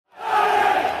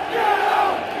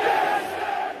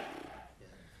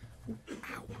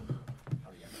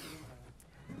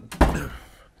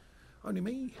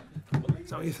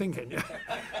that what you're thinking? Yeah.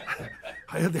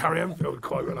 I heard the Harry Enfield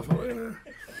quote and I thought,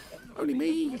 only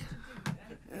me.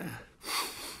 Yeah.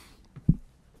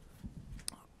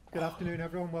 Good afternoon,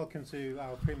 everyone. Welcome to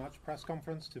our pre-match press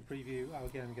conference to preview our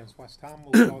game against West Ham.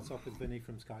 We'll start off with Vinny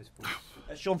from Sky Sports.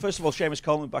 Sean, first of all, Seamus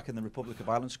Coleman back in the Republic of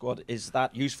Ireland squad. Is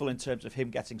that useful in terms of him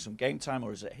getting some game time,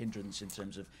 or is it a hindrance in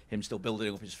terms of him still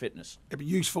building up his fitness? It'd be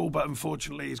useful, but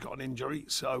unfortunately he's got an injury,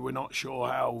 so we're not sure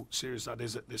how serious that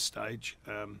is at this stage.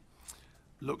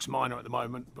 Looks minor at the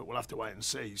moment, but we'll have to wait and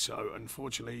see. So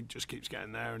unfortunately, he just keeps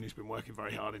getting there, and he's been working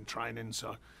very hard in training.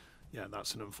 So yeah,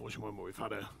 that's an unfortunate one, but we've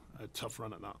had a tough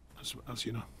run at that, as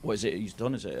you know. What is it he's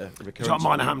done? Is it a recurrence? It's got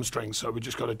minor hamstring, so we've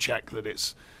just got to check that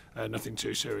it's nothing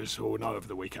too serious, or we'll know over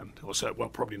the weekend. Or so, well,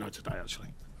 probably know today, actually.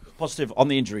 Positive on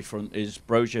the injury front is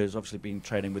Brozier has obviously been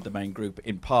training with the main group,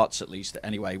 in parts at least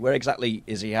anyway. Where exactly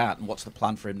is he at, and what's the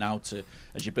plan for him now to,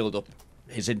 as you build up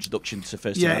his introduction to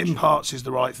first team action? In parts is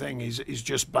the right thing. He's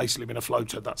just basically been a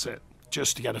floater, that's it.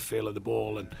 Just to get a feel of the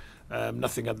ball, and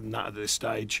nothing other than that at this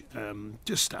stage.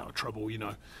 Just out of trouble, you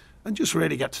know. And just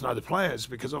really get to know the players,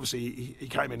 because obviously he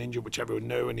came in injured, which everyone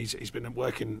knew, and he's been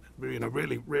working, you know,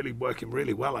 really working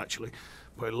really well actually.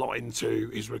 Put a lot into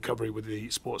his recovery with the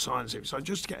sports science team. So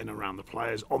just getting around the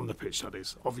players on the pitch, that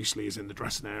is. Obviously he's in the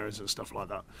dressing areas and stuff like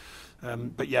that.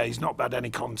 But yeah, he's not had any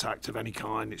contact of any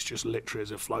kind. It's just literally as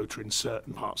a floater in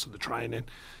certain parts of the training.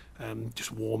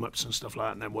 Just warm-ups and stuff like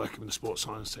that, and then working with the sports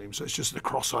science team. So it's just the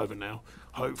crossover now.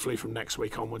 Hopefully from next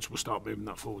week onwards we'll start moving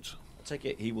that forwards. I take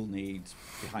it he will need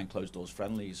behind closed doors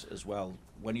friendlies as well.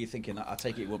 When are you thinking that? I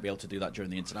take it he won't be able to do that during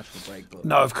the international break. But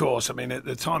no, of course. I mean,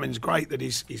 the timing's great that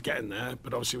he's getting there,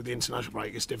 but obviously with the international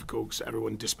break it's difficult because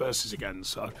everyone disperses again.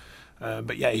 So,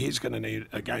 but yeah, he's going to need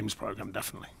a games programme,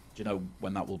 definitely. Do you know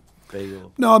when that will be?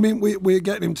 Or? No, I mean, we're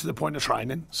getting him to the point of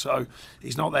training, so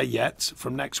he's not there yet.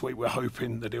 From next week, we're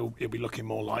hoping that he'll be looking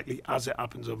more likely. As it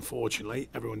happens, unfortunately,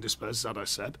 everyone disperses,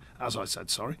 as I said,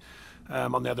 sorry.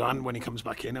 On the other hand, when he comes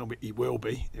back in, he will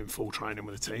be in full training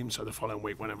with the team, so the following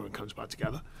week when everyone comes back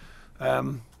together.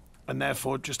 And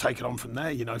therefore, just take it on from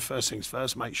there. You know, first things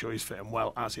first, make sure he's fit and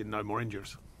well, as in no more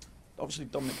injuries. Obviously,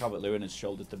 Dominic Calvert-Lewin has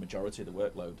shouldered the majority of the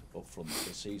workload up front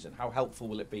this season. How helpful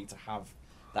will it be to have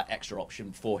that extra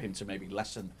option for him to maybe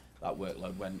lessen that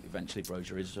workload when eventually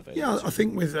Brozier is available? Yeah, I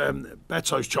think with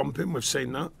Beto's chomping, we've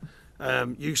seen that.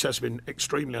 Youssef has been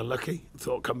extremely unlucky.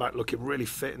 Thought come back looking really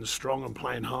fit and strong and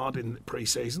playing hard in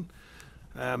pre-season.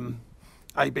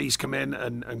 AB's come in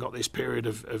and got this period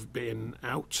of being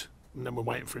out, and then we're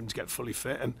waiting for him to get fully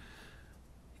fit. And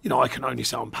you know, I can only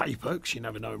say on paper, because you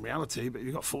never know in reality, but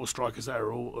you've got four strikers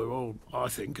there who are all, I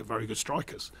think, are very good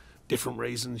strikers. Different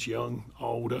reasons, young,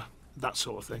 older, that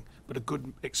sort of thing. But a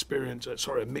good experience,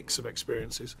 a mix of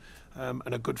experiences,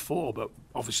 and a good four, but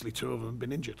obviously two of them have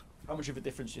been injured. How much of a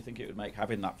difference do you think it would make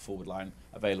having that forward line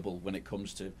available when it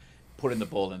comes to putting the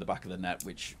ball in the back of the net,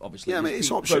 which obviously... Yeah, I mean,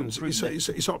 it's options.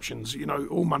 It's options. You know,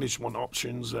 all managers want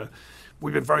options.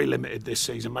 We've been very limited this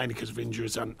season, mainly because of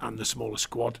injuries and the smaller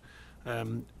squad.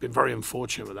 Been very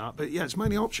unfortunate with that, but yeah, it's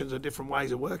mainly options and different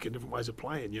ways of working, different ways of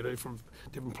playing. You know, from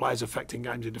different players affecting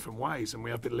games in different ways, and we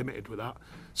have been limited with that.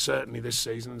 Certainly this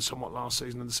season, and somewhat last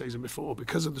season and the season before,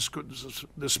 because of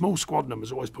the small squad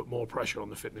numbers. Always put more pressure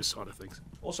on the fitness side of things.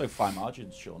 Also, fine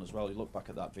margins, Sean, as well. You look back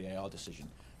at that VAR decision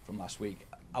from last week.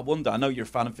 I wonder. I know you're a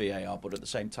fan of VAR, but at the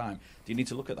same time, do you need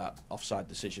to look at that offside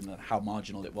decision and how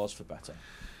marginal it was for Beto?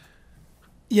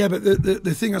 Yeah, but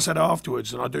the thing I said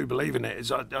afterwards, and I do believe in it,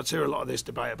 is I'd hear a lot of this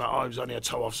debate about, it was only a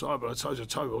toe offside, but I told you a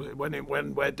toe.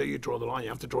 Where do you draw the line? You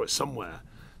have to draw it somewhere.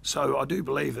 So I do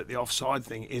believe that the offside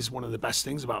thing is one of the best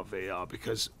things about VAR,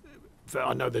 because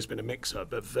I know there's been a mix-up,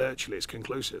 but virtually it's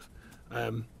conclusive.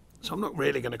 So I'm not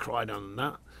really going to cry down on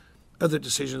that. Other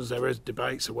decisions, there is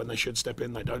debates of when they should step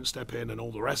in, they don't step in, and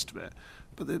all the rest of it.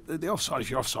 But the offside, if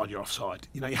you're offside, you're offside.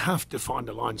 You know, you have to find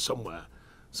a line somewhere.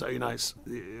 So, you know,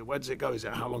 where does it go? Is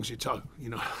it how long's your toe? You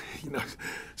know,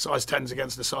 size 10's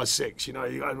against the size 6. You know,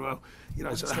 you're going, well, you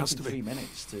know, so it has to be 3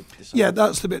 minutes to decide. Yeah,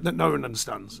 that's the bit that no one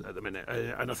understands at the minute,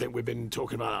 and I think we've been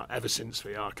talking about that ever since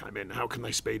VR came in. How can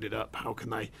they speed it up? How can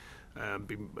they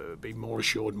be more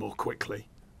assured more quickly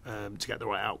to get the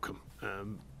right outcome?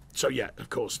 So yeah, of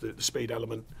course, the speed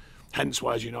element. Hence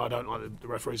why, as you know, I don't like the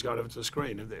referees going over to the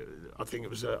screen. I think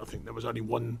there was only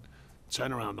one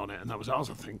turnaround on it, and that was ours,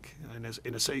 I think,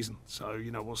 in a season. So,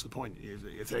 you know, what's the point?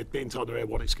 If they're being told to hear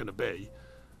what it's going to be,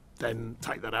 then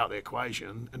take that out of the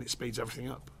equation and it speeds everything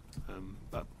up.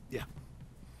 But yeah.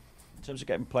 In terms of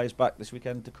getting players back this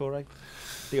weekend, Decore,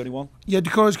 the only one? Yeah,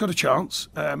 Decore's got a chance.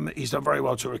 He's done very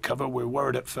well to recover. We were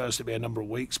worried at first it'd be a number of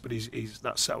weeks, but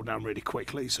that's settled down really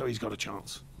quickly, so he's got a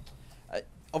chance.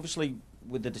 Obviously,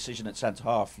 with the decision at centre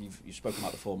half, you've spoken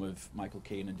about the form of Michael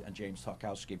Keane and James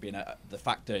Tarkowski being the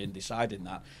factor in deciding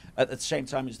that. At the same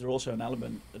time, is there also an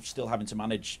element of still having to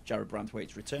manage Jared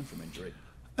Branthwaite's return from injury?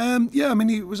 Yeah, I mean,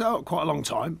 he was out quite a long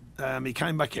time. He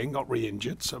came back in, got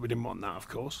re-injured, so we didn't want that, of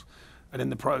course. And in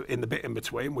the bit in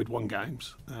between, we'd won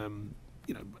games.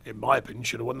 In my opinion,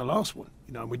 should have won the last one.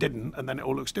 And we didn't, and then it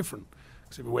all looks different.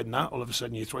 Because if we win that, all of a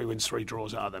sudden you 3 wins, 3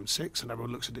 draws out of them 6, and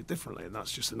everyone looks at it differently. And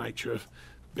that's just the nature of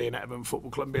being at Everton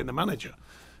Football Club and being the manager.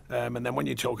 And then when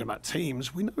you're talking about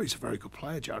teams, we know he's a very good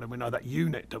player, Jared, and we know that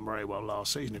unit done very well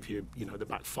last season. If the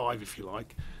back 5, if you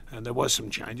like, and there was some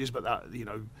changes, but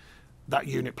that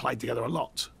unit played together a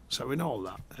lot. So we know all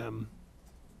that.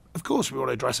 Of course, we want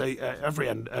to address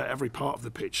every part of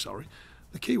the pitch.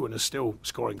 The key one is still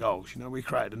scoring goals. We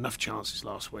created enough chances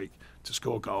last week to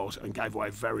score goals and gave away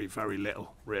very, very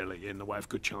little, really, in the way of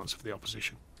good chance for the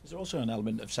opposition. Is there also an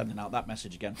element of sending out that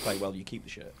message again, play well, you keep the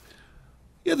shirt?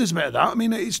 Yeah, there's a bit of that. I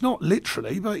mean, it's not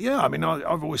literally, but yeah, I mean,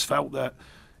 I've always felt that,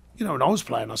 when I was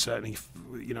playing, I certainly,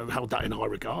 held that in high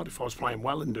regard. If I was playing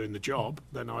well and doing the job,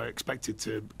 then I expected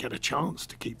to get a chance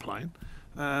to keep playing.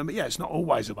 But yeah, it's not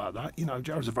always about that.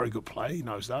 Jared's a very good player. He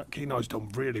knows that. Keno's done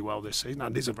really well this season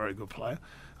and is a very good player,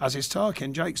 as is Tarky,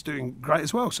 and Jake's doing great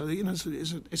as well. So,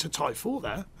 it's a tight 4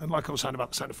 there. And like I was saying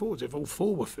about the centre forwards, if all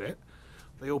 4 were fit,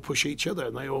 they all push each other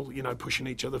and they all, pushing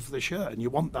each other for the shirt. And you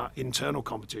want that internal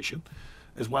competition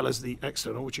as well as the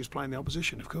external, which is playing the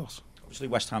opposition, of course. Obviously,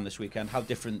 West Ham this weekend, how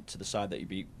different to the side that you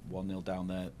beat 1-0 down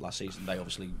there last season? They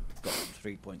obviously got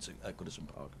 3 points at Goodison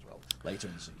Park as well, later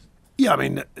in the season. Yeah, I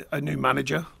mean, a new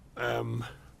manager,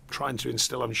 trying to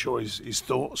instill, I'm sure, his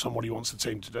thoughts on what he wants the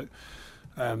team to do.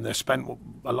 They've spent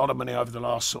a lot of money over the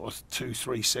last sort of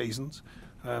 2-3 seasons.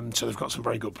 So they've got some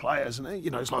very good players. And,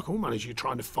 it's like all managers, you're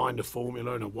trying to find a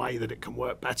formula and a way that it can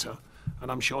work better.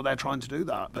 And I'm sure they're trying to do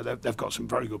that. But they've got some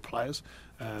very good players.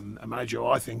 A manager who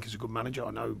I think is a good manager.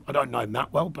 I don't know him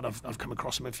that well, but I've come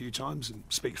across him a few times and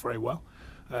speaks very well.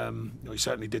 He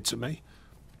certainly did to me.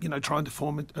 Trying to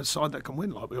form a side that can win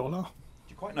like we all are. Do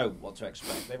you quite know what to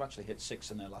expect? They've actually hit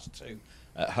 6 in their last 2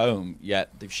 at home,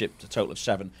 yet they've shipped a total of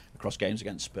 7 across games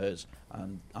against Spurs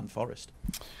and Forest.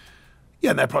 Yeah,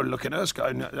 and they're probably looking at us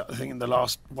going, I think in the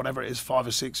last, whatever it is, 5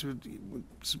 or 6,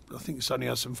 I think it's only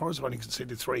us and Forest have only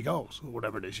conceded 3 goals or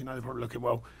whatever it is. They're probably looking,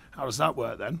 well, how does that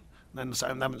work then? And then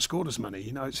saying they haven't scored as many.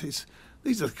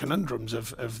 These are the conundrums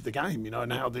of the game,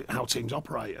 and how teams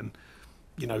operate. And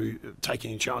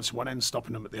taking a chance at one end,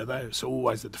 stopping them at the other, it's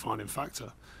always the defining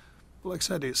factor. But like I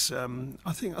said, it's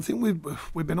I think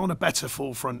we've been on a better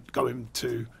forefront going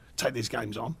to take these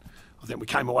games on. I think we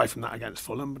came away from that against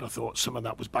Fulham, but I thought some of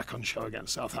that was back on show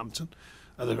against Southampton.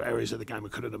 Other areas of the game we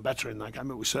could have done better in that game,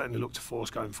 but we certainly looked to force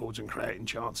going forwards and creating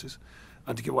chances.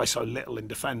 And to give away so little in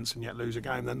defence and yet lose a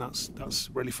game, then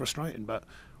that's really frustrating. But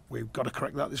we've got to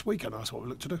correct that this weekend. That's what we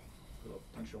look to do.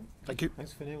 Thanks, Sean. Thank you.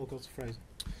 Thanks, Vinny. We'll go to Fraser.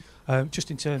 Just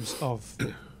in terms of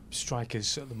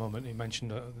strikers at the moment, you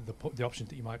mentioned the options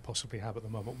that you might possibly have at the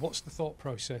moment. What's the thought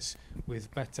process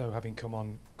with Beto having come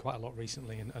on quite a lot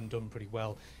recently and done pretty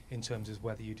well in terms of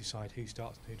whether you decide who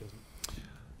starts and who doesn't?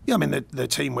 Yeah, I mean, the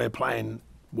team we're playing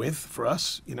with, for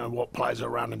us, what players are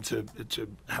around them to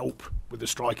help with the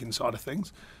striking side of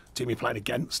things. Team you're playing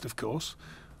against, of course.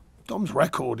 Dom's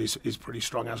record is pretty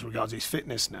strong as regards his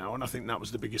fitness now, and I think that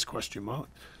was the biggest question mark.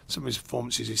 Some of his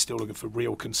performances, he's still looking for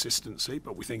real consistency,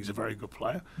 but we think he's a very good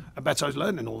player. And Beto's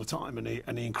learning all the time,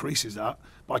 and he increases that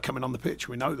by coming on the pitch.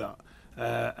 We know that.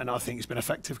 And I think he's been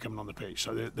effective coming on the pitch.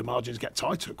 So the margins get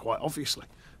tighter, quite obviously,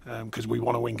 because we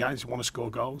want to win games, we want to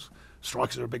score goals.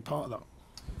 Strikers are a big part of that.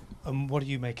 And what do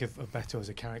you make of Beto as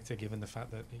a character, given the fact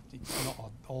that it's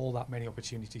not all that many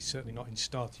opportunities, certainly not in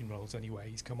starting roles anyway?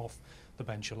 He's come off the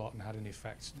bench a lot and had an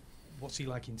effect. What's he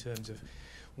like in terms of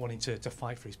wanting to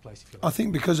fight for his place, if you like? I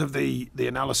think because of the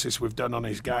analysis we've done on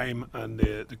his game and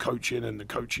the coaching and the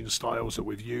coaching styles that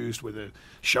we've used, with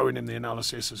showing him the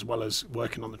analysis as well as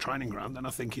working on the training ground, then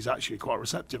I think he's actually quite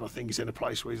receptive. I think he's in a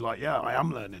place where he's like, yeah, I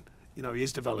am learning. He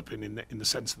is developing in the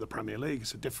sense of the Premier League.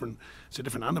 It's a different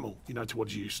animal, to what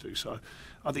he's used to. So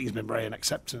I think he's been very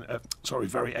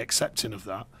accepting of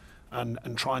that,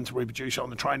 and trying to reproduce it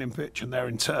on the training pitch, and there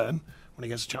in turn, when he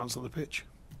gets a chance on the pitch,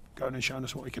 going and showing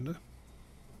us what he can do.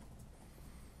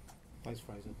 Thanks,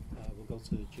 Fraser. We'll go to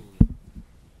Julian.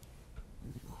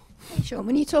 Hey, Sean,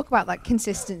 when you talk about that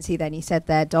consistency, then you said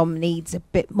there Dom needs a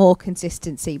bit more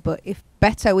consistency, but if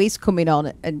Beto is coming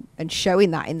on and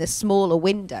showing that in the smaller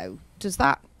window, does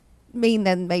that mean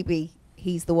then maybe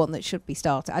he's the one that should be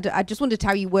started? I just wondered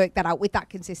how you work that out with that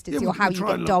consistency, or how you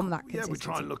get Dom that consistency. Yeah, we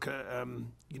try and look at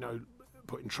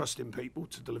putting trust in people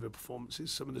to deliver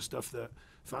performances. Some of the stuff that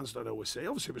fans don't always see.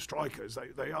 Obviously, with strikers,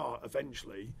 they are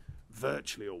eventually,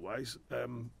 virtually always,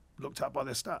 looked at by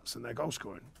their stats and their goal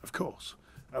scoring, of course.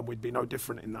 And we'd be no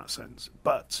different in that sense.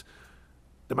 But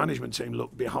the management team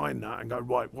look behind that and go,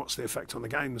 right, what's the effect on the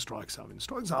game the strikers having? The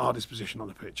strikers are the hardest position on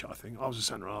the pitch, I think. I was a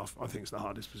centre half. I think it's the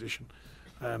hardest position.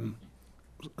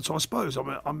 So I suppose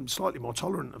I'm slightly more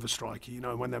tolerant of a striker,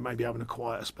 when they're maybe having a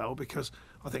quieter spell, because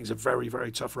I think it's a very,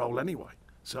 very tough role anyway.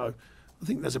 So I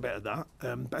think there's a bit of that.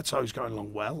 Beto's going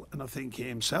along well, and I think he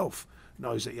himself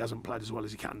knows that he hasn't played as well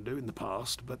as he can do in the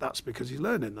past, but that's because he's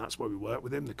learning. That's why we work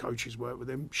with him. The coaches work with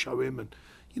him, show him, and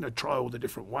try all the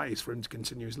different ways for him to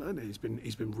continue his learning.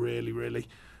 He's been really, really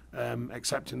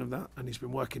accepting of that, and he's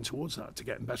been working towards that to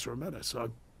getting better and better.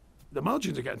 So the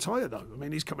margins are getting tighter, though. I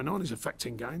mean, he's coming on, he's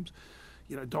affecting games.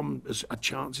 Dom has had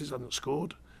chances, hasn't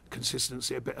scored.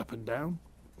 Consistency a bit up and down.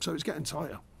 So it's getting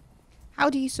tighter. How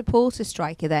do you support a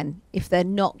striker then if they're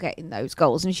not getting those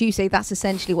goals? And as you say, that's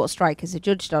essentially what strikers are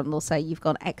judged on. They'll say you've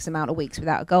gone X amount of weeks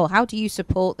without a goal. How do you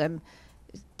support them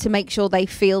to make sure they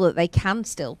feel that they can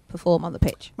still perform on the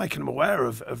pitch? Making them aware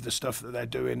of the stuff that they're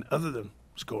doing other than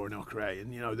scoring or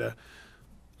creating. The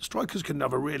strikers can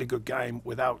have a really good game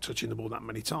without touching the ball that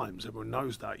many times. Everyone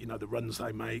knows that. The runs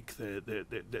they make,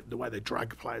 the way they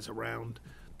drag players around,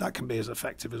 that can be as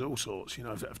effective as all sorts,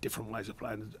 of different ways of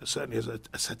playing, certainly as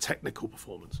a technical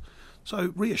performance.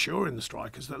 So reassuring the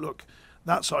strikers that, look,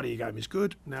 that side of your game is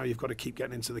good. Now you've got to keep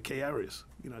getting into the key areas.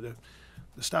 The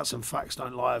stats and facts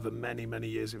don't lie over many, many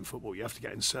years in football. You have to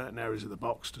get in certain areas of the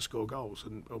box to score goals,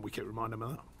 and we keep reminding them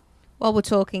of that. While we're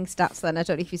talking stats then, I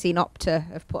don't know if you've seen Opta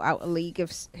have put out a league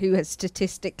of who has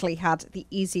statistically had the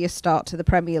easiest start to the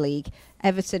Premier League.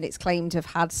 Everton, it's claimed to have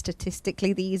had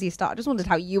statistically the easiest start. I just wondered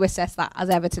how you assess that as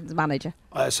Everton's manager.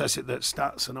 I assess it that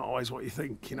stats are not always what you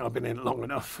think. I've been in it long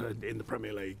enough in the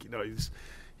Premier League. It's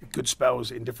good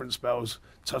spells, in different spells,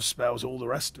 tough spells, all the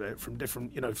rest of it from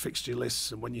different, fixture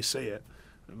lists and when you see it.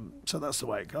 So that's the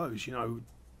way it goes.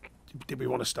 Did we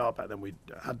want to start better than we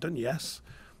had done? Yes.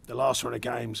 The last run of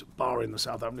games, barring the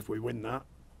Southampton, if we win that,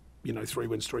 3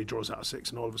 wins, 3 draws out of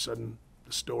 6, and all of a sudden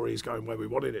the story is going where we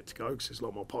wanted it to go, because it's a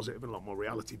lot more positive and a lot more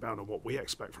reality bound on what we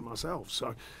expect from ourselves.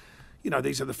 So,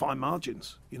 these are the fine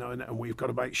margins, and we've got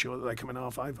to make sure that they come in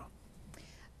our favour.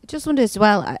 Just wonder as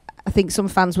well, I think some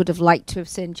fans would have liked to have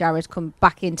seen Jared come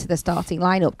back into the starting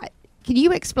lineup. Can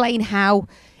you explain how,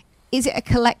 is it a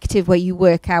collective where you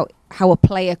work out how a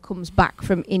player comes back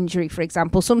from injury, for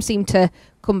example? Some seem to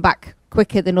come back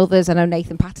quicker than others. I know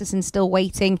Nathan Patterson's still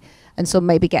waiting, and some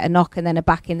maybe get a knock and then are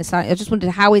back in the side. I just wondered,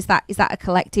 how is that? Is that a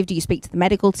collective? Do you speak to the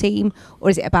medical team, or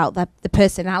is it about the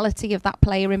personality of that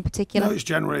player in particular? No, it's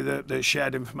generally the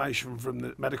shared information from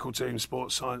the medical team,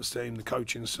 sports science team, the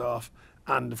coaching staff,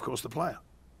 and of course the player.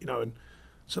 And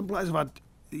some players have had,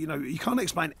 you can't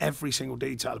explain every single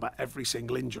detail about every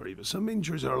single injury, but some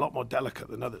injuries are a lot more delicate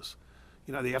than others.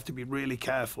 They have to be really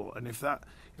careful, and if that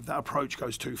approach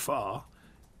goes too far,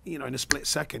 in a split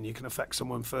second, you can affect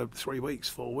someone for 3 weeks,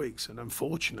 4 weeks. And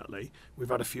unfortunately, we've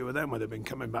had a few of them where they've been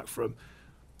coming back from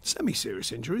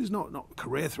semi-serious injuries, not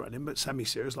career-threatening, but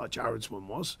semi-serious, like Jared's one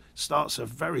was. Starts a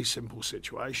very simple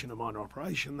situation, a minor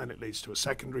operation, then it leads to a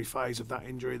secondary phase of that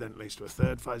injury, then it leads to a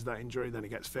third phase of that injury, then he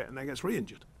gets fit and then gets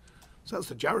re-injured. So that's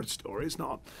the Jared story. There's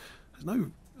no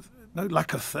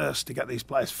lack of thirst to get these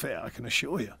players fit, I can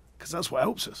assure you, because that's what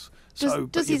helps us.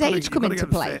 Does his age come into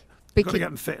play? You've got to get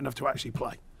them fit enough to actually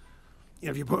play.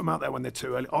 If you put them out there when they're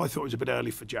too early, I thought it was a bit early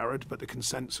for Jared, but the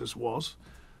consensus was,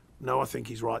 no, I think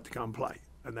he's right to go and play.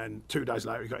 And then 2 days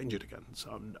later, he got injured again. So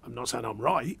I'm not saying I'm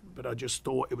right, but I just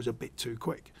thought it was a bit too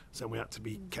quick. So we had to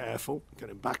be careful,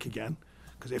 get him back again,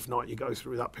 because if not, you go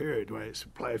through that period where it's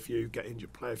play a few, get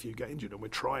injured, play a few, get injured. And we're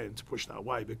trying to push that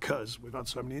away because we've had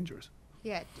so many injuries.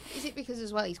 Yeah, is it because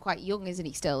as well he's quite young, isn't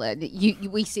he? Still,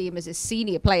 we see him as a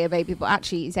senior player, maybe, but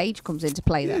actually his age comes into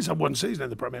play. He's had 1 season in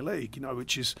the Premier League,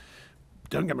 which is,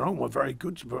 don't get me wrong, a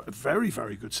very,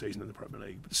 very good season in the Premier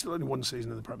League. But still only 1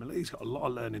 season in the Premier League. He's got a lot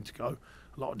of learning to go,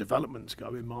 a lot of development to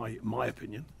go, in my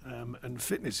opinion. And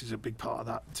fitness is a big part of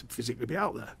that, to physically be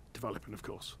out there developing, of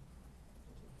course.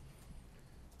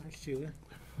 Thanks, Julia.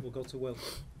 We'll go to Will.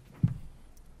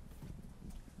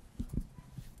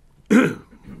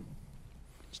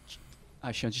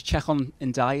 Actually, just check on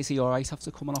Dyche. Is he all right after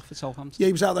coming off for Southampton? Yeah,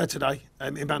 he was out there today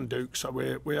in Van Duke, so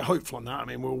we're hopeful on that. I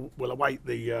mean, we'll await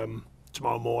the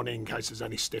tomorrow morning in case there's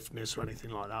any stiffness or anything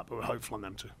like that, but we're hopeful on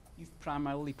them too. You've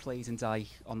primarily played Dyche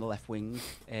on the left wing.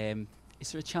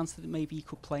 Is there a chance that maybe he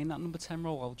could play in that number 10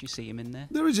 role, or would you see him in there?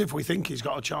 There is, if we think he's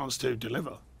got a chance to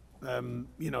deliver.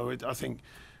 I think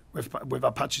we've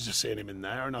had patches of seeing him in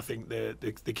there, and I think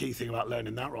the key thing about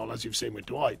learning that role, as you've seen with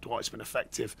Dwight's been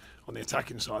effective on the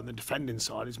attacking side, and the defending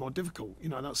side is more difficult. You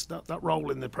know, that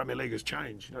role in the Premier League has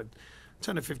changed. You know,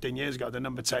 10 or 15 years ago, the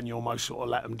number 10, you almost sort of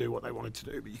let them do what they wanted to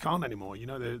do, but you can't anymore. You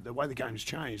know, the way the game's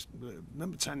changed, the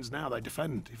number 10s now, they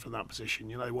defend from that position.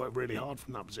 You know, they work really hard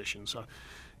from that position. So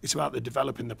it's about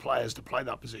developing the players to play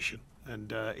that position,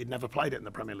 and he'd never played it in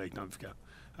the Premier League, don't forget.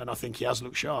 And I think he has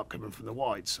looked sharp coming from the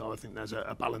wide. So I think there's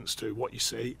a balance to what you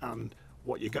see and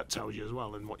what your gut tells you as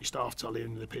well, and what your staff tell you,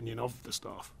 and the opinion of the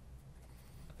staff.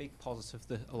 A big positive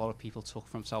that a lot of people took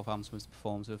from Southampton was the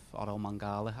performance of Otto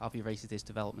Mangala. Have you rated his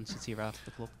development since he arrived at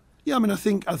the club? Yeah, I mean, I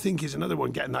think he's another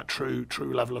one getting that true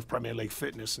level of Premier League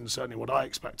fitness, and certainly what I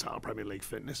expect out of Premier League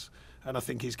fitness. And I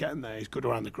think he's getting there. He's good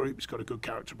around the group. He's got a good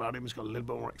character about him. He's got a little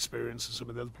bit more experience than some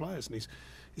of the other players, and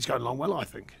he's going along well, I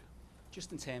think.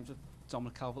 Just in terms of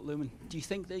Dominic Calvert-Lewin, do you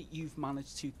think that you've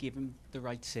managed to give him the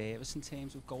right service in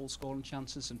terms of goal scoring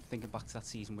chances? And thinking back to that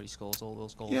season where he scores all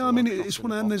those goals. Yeah, I mean, it's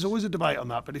one of them. There's always a debate on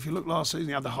that. But if you look last season,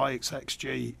 he had the highest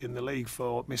XG in the league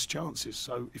for missed chances.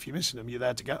 So if you're missing them, you're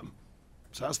there to get them.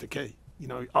 So that's the key. You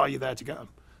know, are you there to get them?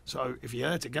 So if you're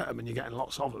there to get them and you're getting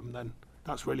lots of them, then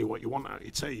that's really what you want out of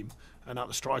your team and out of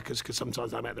the strikers, because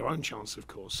sometimes they make their own chance, of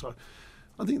course. So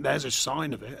I think there's a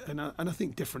sign of it, and I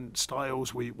think different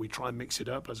styles, we try and mix it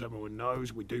up, as everyone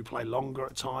knows. We do play longer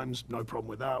at times, no problem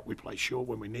with that. We play short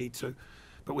when we need to.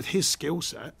 But with his skill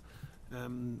set,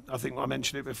 I think I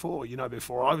mentioned it before, you know,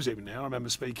 before I was even there, I remember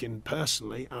speaking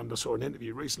personally, and I saw an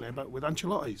interview recently with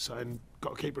Ancelotti saying,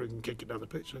 got a keeper who can kick it down the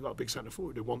pitch, and I've got a big centre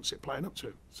forward who wants it playing up to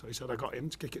him. So he said, I got him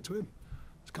to kick it to him.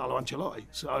 It's Carlo Ancelotti.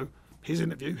 So his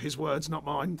interview, his words, not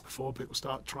mine, before people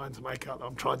start trying to make out that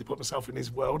I'm trying to put myself in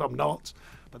his world. I'm not.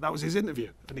 But that was his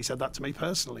interview, and he said that to me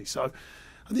personally. So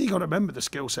I think you've got to remember the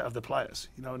skill set of the players,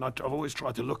 you know, and I've always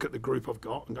tried to look at the group I've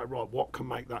got and go, right, what can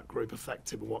make that group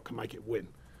effective and what can make it win?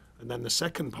 And then the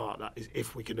second part of that is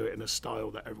if we can do it in a style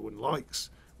that everyone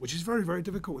likes, which is very, very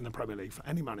difficult in the Premier League for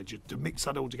any manager to mix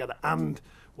that all together, and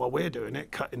while we're doing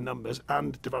it, cutting numbers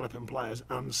and developing players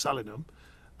and selling them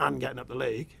and getting up the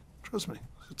league. Trust me,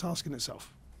 it's a task in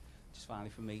itself. Just finally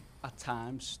for me, at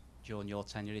times during your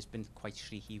tenure it's been quite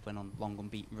streaky. You went on long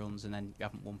unbeaten runs and then you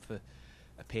haven't won for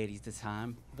a period of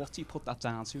time. What do you put that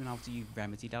down to, and how do you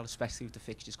remedy that, especially with the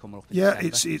fixtures coming up in December?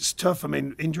 It's tough. I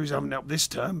mean, injuries haven't helped this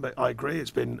term, but I agree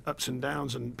it's been ups and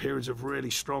downs and periods of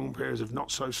really strong, periods of not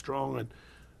so strong. And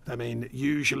I mean,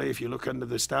 usually if you look under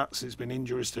the stats, it's been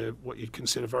injuries to what you'd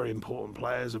consider very important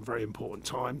players at very important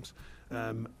times,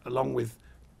 along with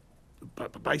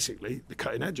but basically the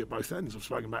cutting edge at both ends. I've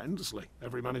spoken about endlessly.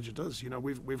 Every manager does. You know,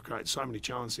 we've created so many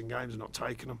chances in games and not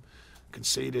taken them.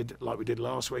 Conceded like we did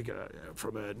last week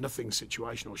from a nothing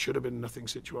situation, or should have been a nothing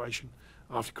situation,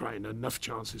 after creating enough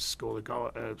chances to score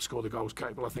the goals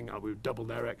capable. I think we've doubled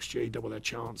their XG, double their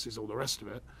chances, all the rest of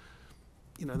it.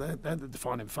 You know, they're the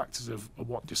defining factors of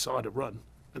what decide a run,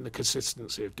 and the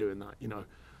consistency of doing that. You know,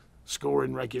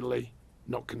 scoring regularly,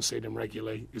 not conceding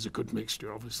regularly is a good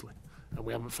mixture, obviously, and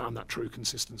we haven't found that true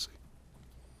consistency.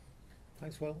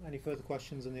 Thanks, Will. Any further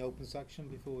questions in the open section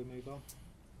before we move on?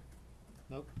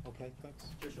 No? Okay, thanks.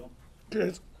 Cheers, Sean.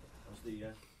 Cheers. That's the